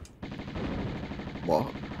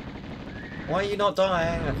 What? Why are you not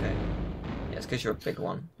dying? Okay. Yeah, it's because you're a big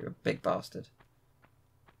one. You're a big bastard.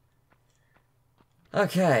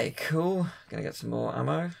 Okay, cool. Gonna get some more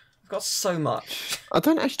ammo. I've got so much. I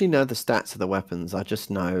don't actually know the stats of the weapons. I just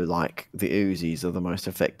know, like, the Uzis are the most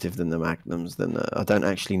effective than the Magnums. I don't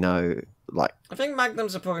actually know, like... I think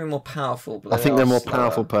Magnums are probably more powerful, but I think they're more slower.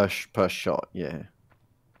 powerful per shot, yeah.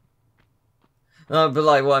 No, but,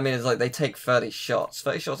 like, what I mean is, like, they take 30 shots.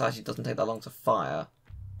 30 shots actually doesn't take that long to fire.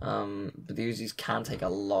 But the Uzis can take a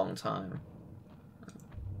long time.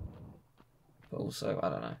 But also, I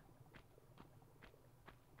don't know.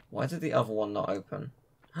 Why did the other one not open?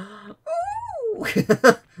 Ooh!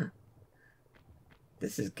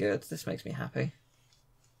 This is good. This makes me happy.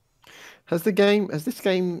 Has this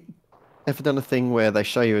game ever done a thing where they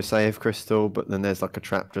show you a save crystal, but then there's like a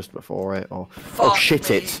trap just before it? Or Fuck oh shit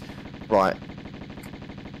me. it! Right.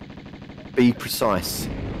 Be precise.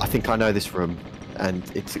 I think I know this room, and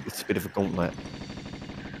it's a bit of a gauntlet.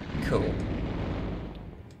 Cool.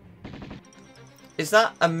 Is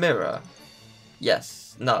that a mirror?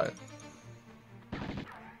 Yes. No.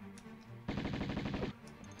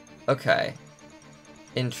 Okay.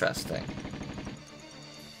 Interesting.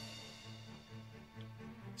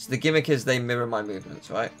 So the gimmick is they mirror my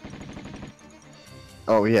movements, right?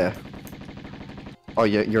 Oh yeah. Oh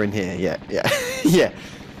yeah, you're in here. Yeah, yeah, yeah.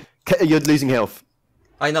 You're losing health.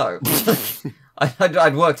 I know.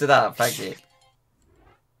 I'd worked it out. Thank you.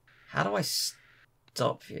 How do I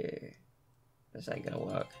stop you? This ain't gonna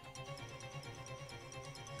work.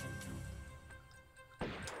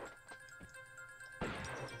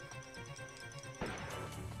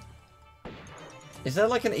 Is there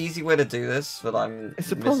like an easy way to do this that I'm?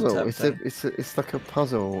 It's a puzzle. It's like a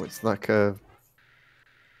puzzle. It's like a.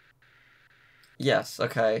 Yes.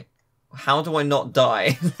 Okay. How do I not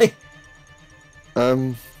die?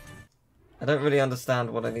 I don't really understand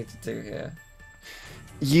what I need to do here.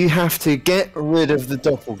 You have to get rid of the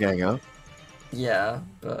doppelganger. Yeah,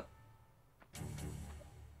 but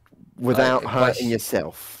without hurting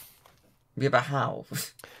yourself. Yeah, but how?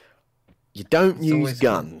 You don't use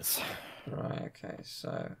guns. Right, okay,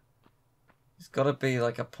 so it's got to be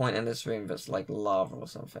like a point in this room that's like lava or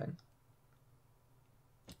something.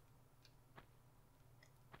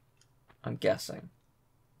 I'm guessing.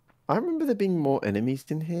 I remember there being more enemies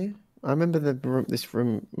in here. I remember this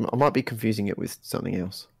room. I might be confusing it with something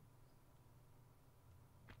else.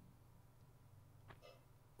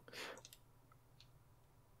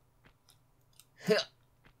 Okay,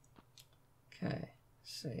 let's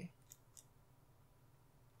see.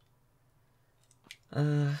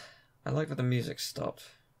 I like that the music stopped.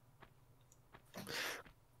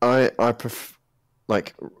 I prefer,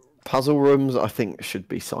 like, puzzle rooms. I think should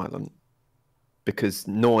be silent because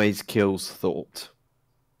noise kills thought.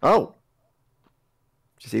 Oh,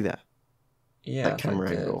 did you see that? Yeah, that camera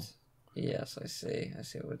angle. Yes, I see. I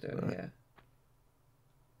see what we're doing here.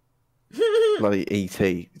 Bloody ET.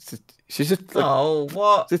 She's just like, oh,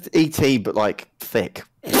 what? Just ET, but like thick.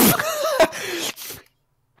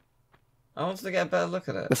 I wanted to get a better look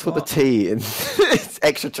at it. That's what the T in it's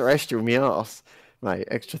extraterrestrial me arse, mate.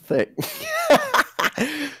 Extra thick.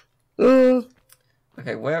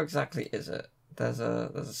 Okay, where exactly is it? There's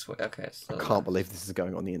a switch. Okay, it's I can't believe this is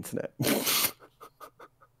going on the internet.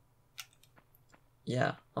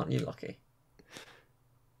 Yeah, aren't you lucky?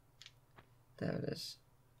 There it is.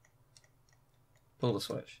 Pull the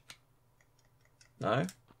switch. No?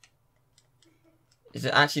 Is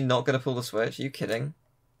it actually not going to pull the switch? Are you kidding?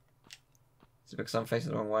 Is it because I'm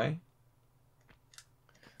facing the wrong way?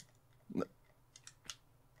 No. Are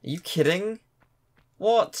you kidding?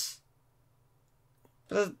 What?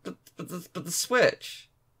 But the switch.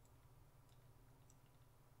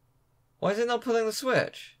 Why is it not pulling the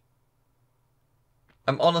switch?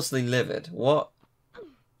 I'm honestly livid. What?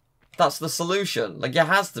 That's the solution. Like, it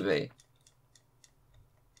has to be.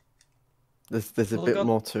 There's a bit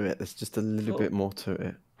more to it. There's just a little bit more to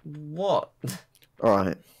it. What?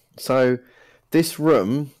 Alright. So, this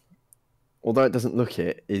room, although it doesn't look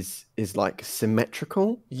it, is like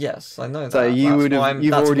symmetrical. Yes, I know that. So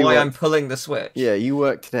that's why I'm pulling the switch. Yeah, you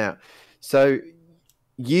worked it out. So,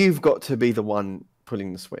 you've got to be the one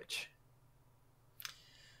pulling the switch.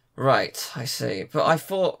 Right, I see. But I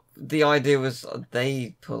thought the idea was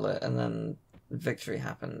they pull it and then victory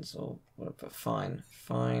happens, or whatever. But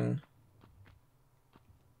fine.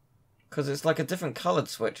 Because it's like a different coloured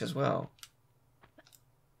switch as well.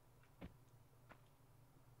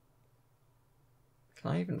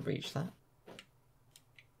 Can I even reach that?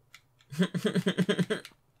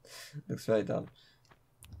 Looks very dumb.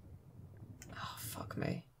 Oh, fuck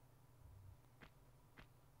me.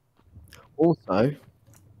 Also,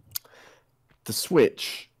 the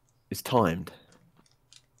switch is timed.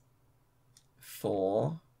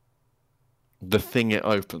 For? The thing it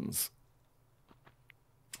opens.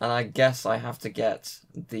 And I guess I have to get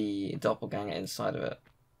the doppelganger inside of it.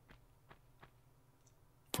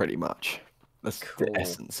 Pretty much. That's the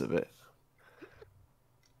essence of it.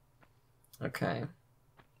 Okay.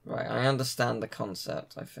 Right, I understand the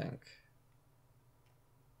concept, I think.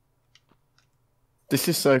 This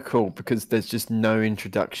is so cool because there's just no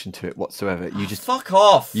introduction to it whatsoever. You just fuck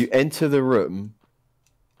off. You enter the room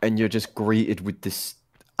and you're just greeted with this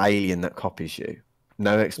alien that copies you.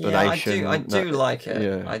 No explanation. Yeah, I do like it.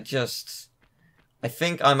 Yeah. I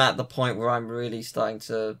think I'm at the point where I'm really starting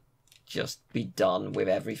to just be done with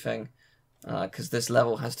everything. Because this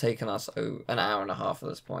level has taken us an hour and a half at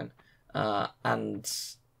this point. And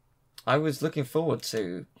I was looking forward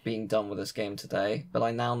to being done with this game today, but I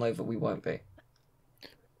now know that we won't be.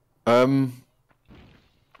 Oh,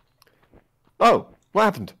 what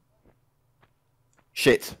happened?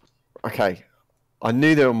 Shit. Okay. I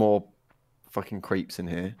knew there were more fucking creeps in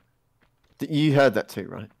here. You heard that too,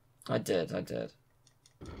 right? I did.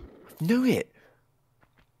 Knew it.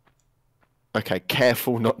 Okay,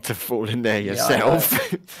 careful not to fall in there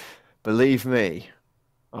yourself. Yeah, believe me,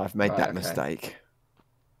 I've made that mistake.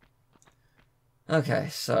 Okay,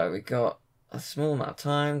 so we got a small amount of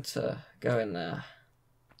time to go in there.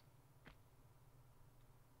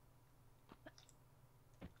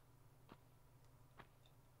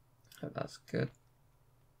 Hope that's good.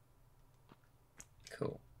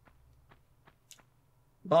 Cool.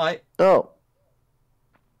 Bye. Oh.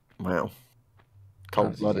 Wow.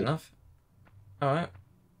 Cold-blooded. Enough. Alright.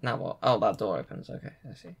 Now what? Oh, that door opens. Okay,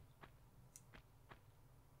 I see.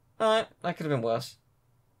 Alright, that could have been worse.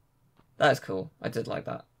 That is cool. I did like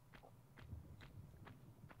that.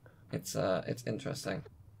 It's interesting.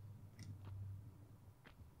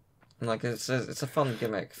 And like it's a fun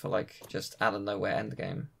gimmick for like just out of nowhere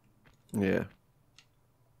endgame. Yeah.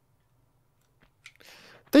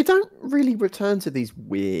 They don't really return to these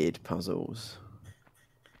weird puzzles.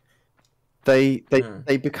 They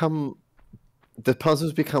become, the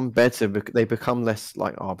puzzles become better. They become less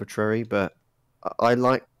like arbitrary. But I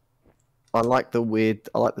like the weird.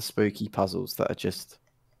 I like the spooky puzzles that are just,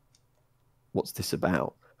 what's this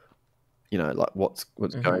about? You know, like what's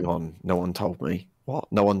going on? No one told me.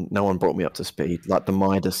 What? No one brought me up to speed. Like the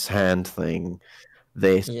Midas hand thing.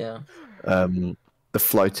 This. Yeah. The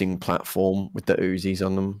floating platform with the Uzis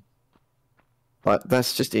on them. Like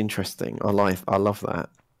that's just interesting. I love that.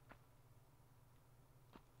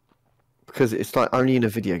 Because it's like only in a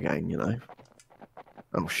video game, you know.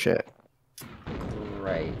 Oh shit.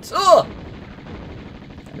 Great. Oh!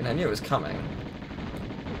 I mean, I knew it was coming.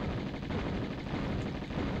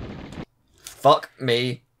 Fuck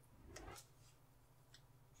me.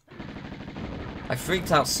 I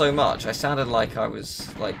freaked out so much, I sounded like I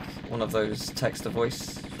was, like, one of those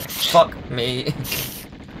text-to-voice. Fuck me.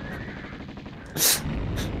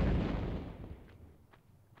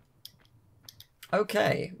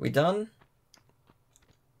 Okay, we done?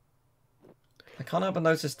 I can't help but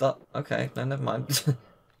notice that... Okay, no, never mind.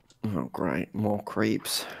 Oh, great. More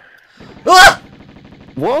creeps. Ah!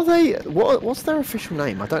 What are they... What's their official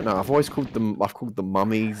name? I don't know. I've always called them... I've called them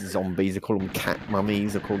mummies, zombies. I call them cat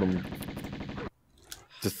mummies. I call them...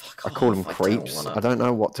 I call them creeps. I don't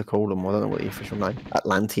know what to call them. I don't know what the official name.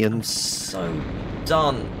 Atlanteans. I'm so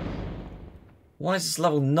done. Why is this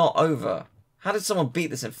level not over? How did someone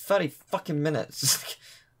beat this in 30 fucking minutes?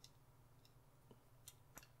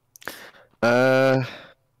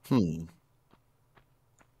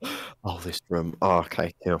 Oh, this room. Oh,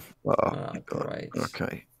 okay. Yeah. Oh, Oh, great.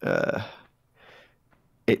 okay.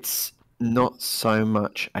 It's not so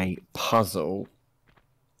much a puzzle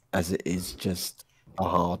as it is just a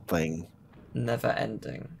hard thing. Never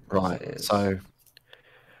ending, Right. as it is. So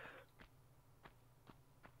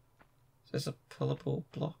Is this a pullable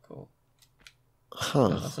block or? huh?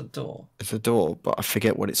 No, that's a door. It's a door, but I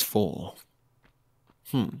forget what it's for.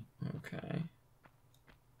 Okay.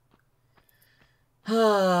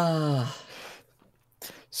 Ah.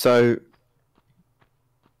 So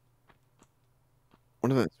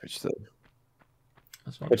what about switch though?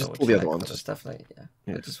 Just all the other ones. There's definitely,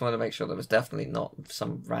 yeah. I just want to make sure there was definitely not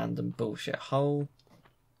some random bullshit hole.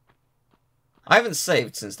 I haven't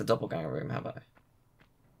saved since the doppelganger room, have I?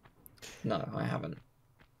 No, I haven't.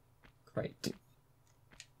 Great. I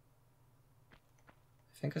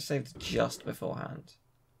think I saved just beforehand.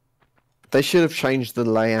 They should have changed the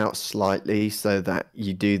layout slightly so that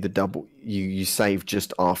you do the double. You save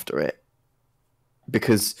just after it,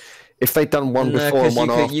 because if they'd done one before and one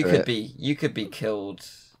after you could be killed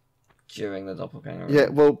during the doppelganger room. Yeah,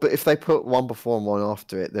 well, but if they put one before and one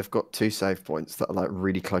after it, they've got 2 save points that are like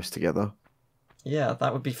really close together. Yeah,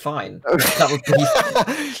 that would be fine. That would be.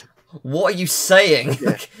 What are you saying?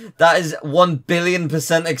 Yeah. That is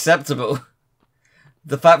 1,000,000,000% acceptable.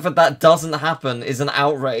 The fact that that doesn't happen is an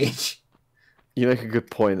outrage. You make a good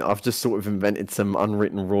point. I've just sort of invented some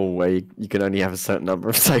unwritten rule where you can only have a certain number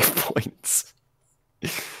of save points.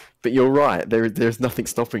 But you're right. There's nothing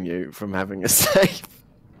stopping you from having a save.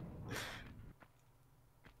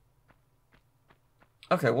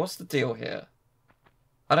 Okay, what's the deal here?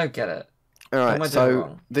 I don't get it. Alright,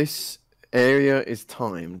 so this area is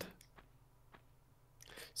timed.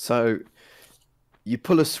 So you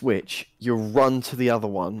pull a switch, you run to the other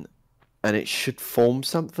one, and it should form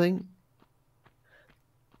something.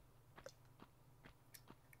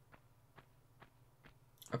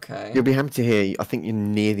 Okay. You'll be happy to hear, I think you're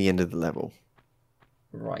near the end of the level.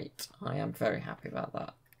 Right. I am very happy about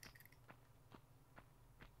that.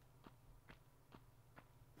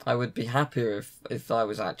 I would be happier if I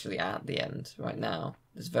was actually at the end right now,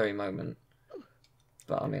 this very moment.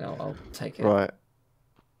 But I mean, I'll take it. Right.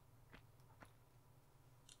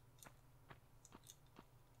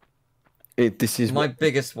 This is my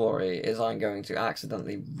biggest worry is I'm going to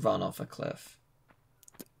accidentally run off a cliff.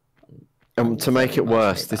 And to make it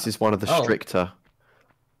worse, this is one of the stricter.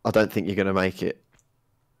 I don't think you're going to make it.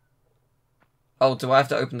 Oh, do I have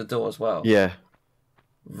to open the door as well? Yeah.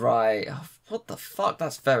 Right. Oh, what the fuck?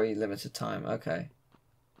 That's very limited time. Okay.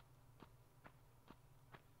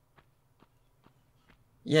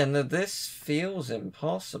 Yeah, no, this feels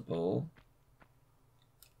impossible.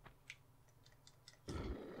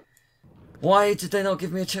 Why did they not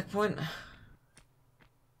give me a checkpoint?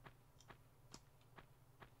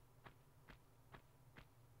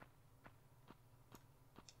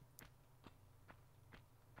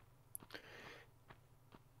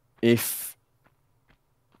 If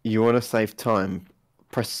you want to save time,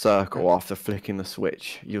 press circle after flicking the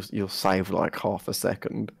switch. You'll save like half a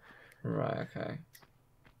second. Right, okay.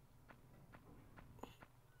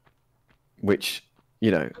 Which, you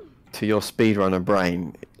know, to your speedrunner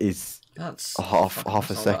brain is that's half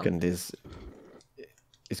a second is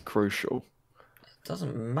crucial. It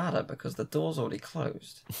doesn't matter because the door's already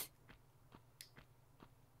closed.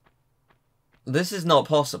 This is not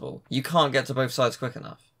possible. You can't get to both sides quick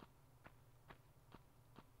enough.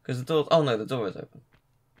 Because the door... Oh no, the door is open.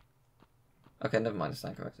 Okay, never mind, I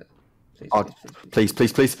stand corrected.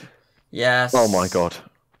 Please. Yes. Oh my god.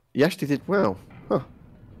 You actually did well. Huh.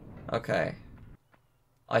 Okay.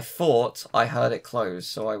 I thought I heard it close,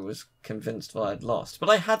 so I was convinced that I'd lost. But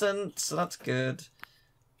I hadn't, so that's good.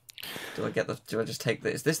 Do I just take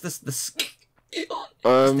this? Is this is this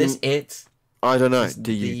it? I don't know.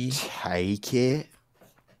 Do you take it?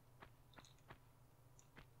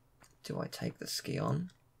 Do I take the ski on?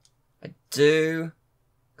 I do.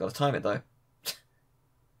 Gotta time it though.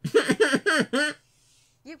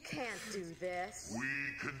 You can't do this. We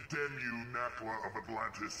condemn you, Nakla of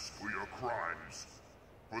Atlantis, for your crimes,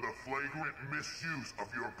 for the flagrant misuse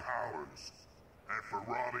of your powers, and for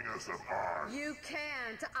robbing us of ours. You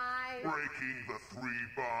can't, breaking the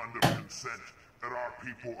 3 bond of consent that our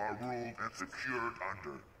people are ruled and secured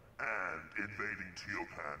under, and invading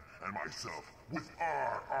Tealpan and myself with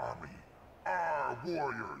our army, our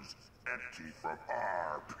warriors, empty from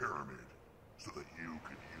our pyramid, so that you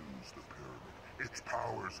can use the pyramid, its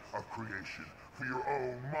powers of creation, for your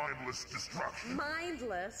own mindless destruction.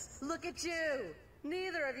 Mindless? Look at you!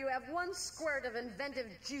 Neither of you have one squirt of inventive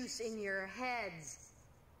juice in your heads.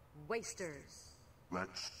 Wasters.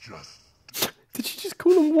 Let's just Did you just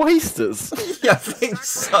call them wasters? Yeah, I think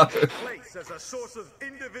so. Place as a source of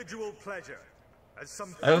individual pleasure. As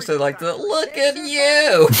some I also like the look at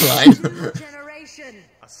you New line. generation.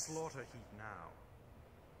 a slaughter heap now.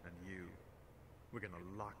 And you, we're gonna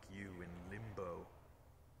lock you in limbo.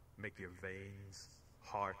 Make your veins,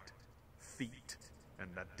 heart, feet, and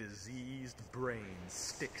that diseased brain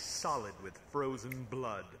stick solid with frozen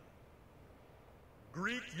blood.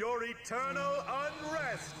 Greet your eternal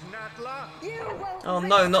unrest, Natla! You won't Oh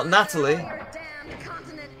no, not Natalie. your damned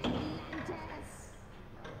continent eaten death.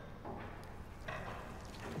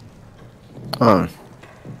 Oh.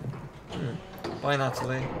 Bye,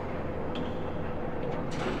 Natalie.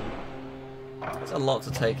 There's a lot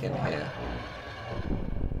to take in here.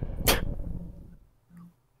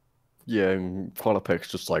 Yeah, and Polypec's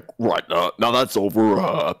just like, right, now that's over.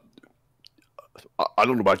 I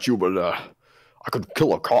don't know about you, but I could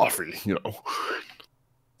kill a coffee, you know.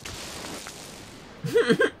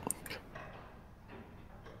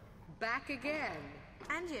 Back again.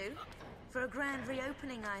 And you? For a grand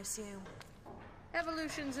reopening, I assume.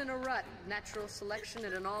 Evolution's in a rut. Natural selection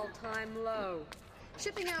at an all-time low.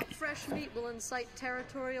 Shipping out fresh meat will incite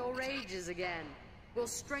territorial rages again. Will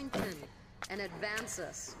strengthen and advance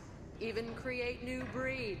us. Even create new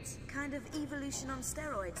breeds. Kind of evolution on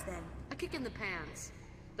steroids, then. A kick in the pants.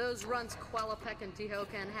 Those runts Qualopec and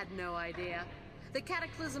Teal'can had no idea. The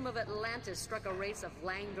cataclysm of Atlantis struck a race of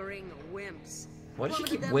languoring wimps. Why does she Plummeted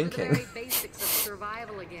keep them winking? to the very basics of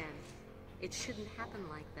survival again. It shouldn't happen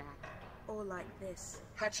like that. Or like this.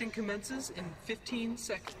 Hatching commences in 15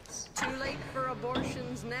 seconds. Too late for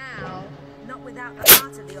abortions now. Not without the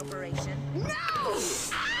heart of the operation. No!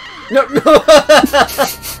 No, no!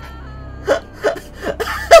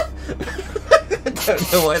 I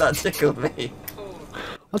don't know why that tickled me.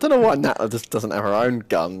 I don't know why Natla just doesn't have her own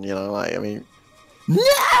gun, you know, like, I mean...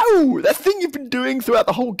 No! That thing you've been doing throughout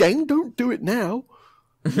the whole game, don't do it now.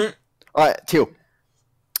 Alright, Teal.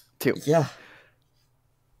 Yeah.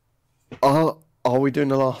 Are we doing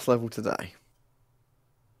the last level today?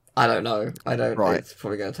 I don't know. I don't. Right. It's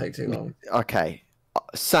probably going to take too long. Okay.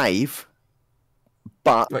 Save.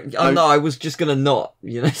 But... Wait, oh no, I was just going to not,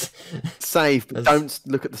 you know. Save, but don't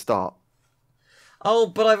look at the start. Oh,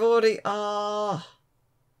 but I've already...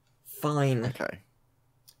 Fine. Okay.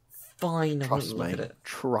 Fine, I won't Trust look me. at it.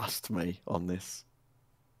 Trust me on this.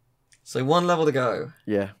 So one level to go.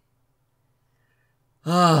 Yeah.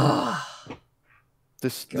 Ah.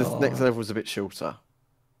 This God. next level's a bit shorter.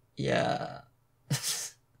 Yeah.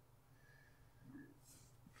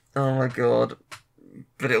 Oh my god.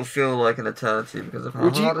 But it'll feel like an eternity because of how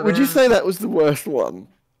hard it Would you is. say that was the worst one?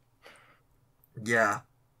 Yeah.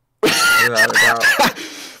 Without a doubt.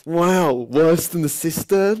 Wow, worse than the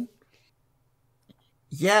cistern?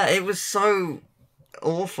 Yeah, it was so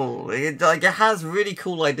awful. It has really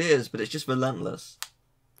cool ideas, but it's just relentless.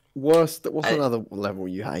 Worse. What's another level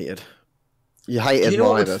you hated? You hated Do you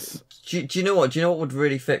know Midas. do you know what? Do you know what would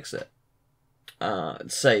really fix it?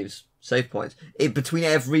 Save points. Between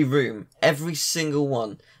every room, every single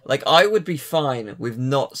one. Like, I would be fine with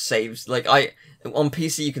not saves. Like, on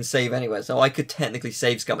PC you can save anywhere, so I could technically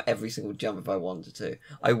save scum every single jump if I wanted to.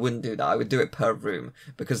 I wouldn't do that. I would do it per room,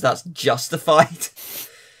 because that's justified.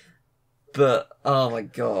 But, oh my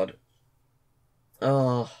god.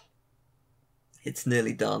 Oh. It's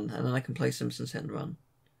nearly done, and then I can play Simpsons Hit and Run.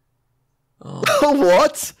 Oh.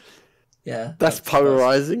 What? Yeah. That's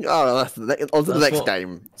polarizing. Oh, that's on to the That's next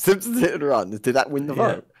game. Simpsons Hit and Run. Did that win the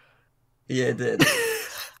vote? Yeah, it did.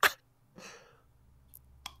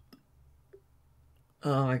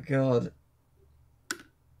 Oh my god.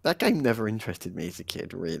 That game never interested me as a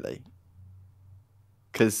kid, really.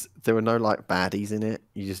 Because there were no, like, baddies in it.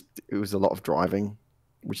 It was a lot of driving,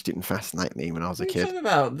 which didn't fascinate me when I was a What are kid. you talking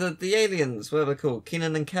about? The aliens, what are they called?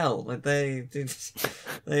 Keenan and Kel. Like, they're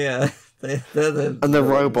the... And the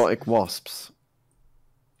robotic wasps.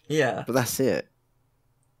 Yeah. But that's it.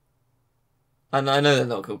 I know they're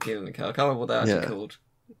not called Keenan and Kel. I can't remember what they're actually Yeah. called.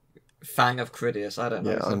 Fang of Critias. I don't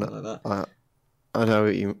know. Yeah, Something like that. I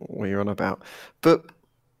know what you're on about. But...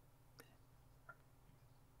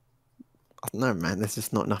 I don't know, man. There's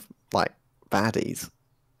just not enough, like, baddies.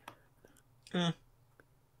 It's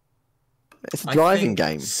a driving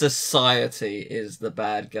game. Society is the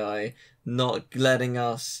bad guy, not letting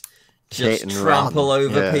us Hit just and trample run.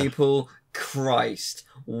 over Yeah. people. Christ,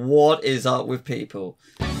 what is up with people?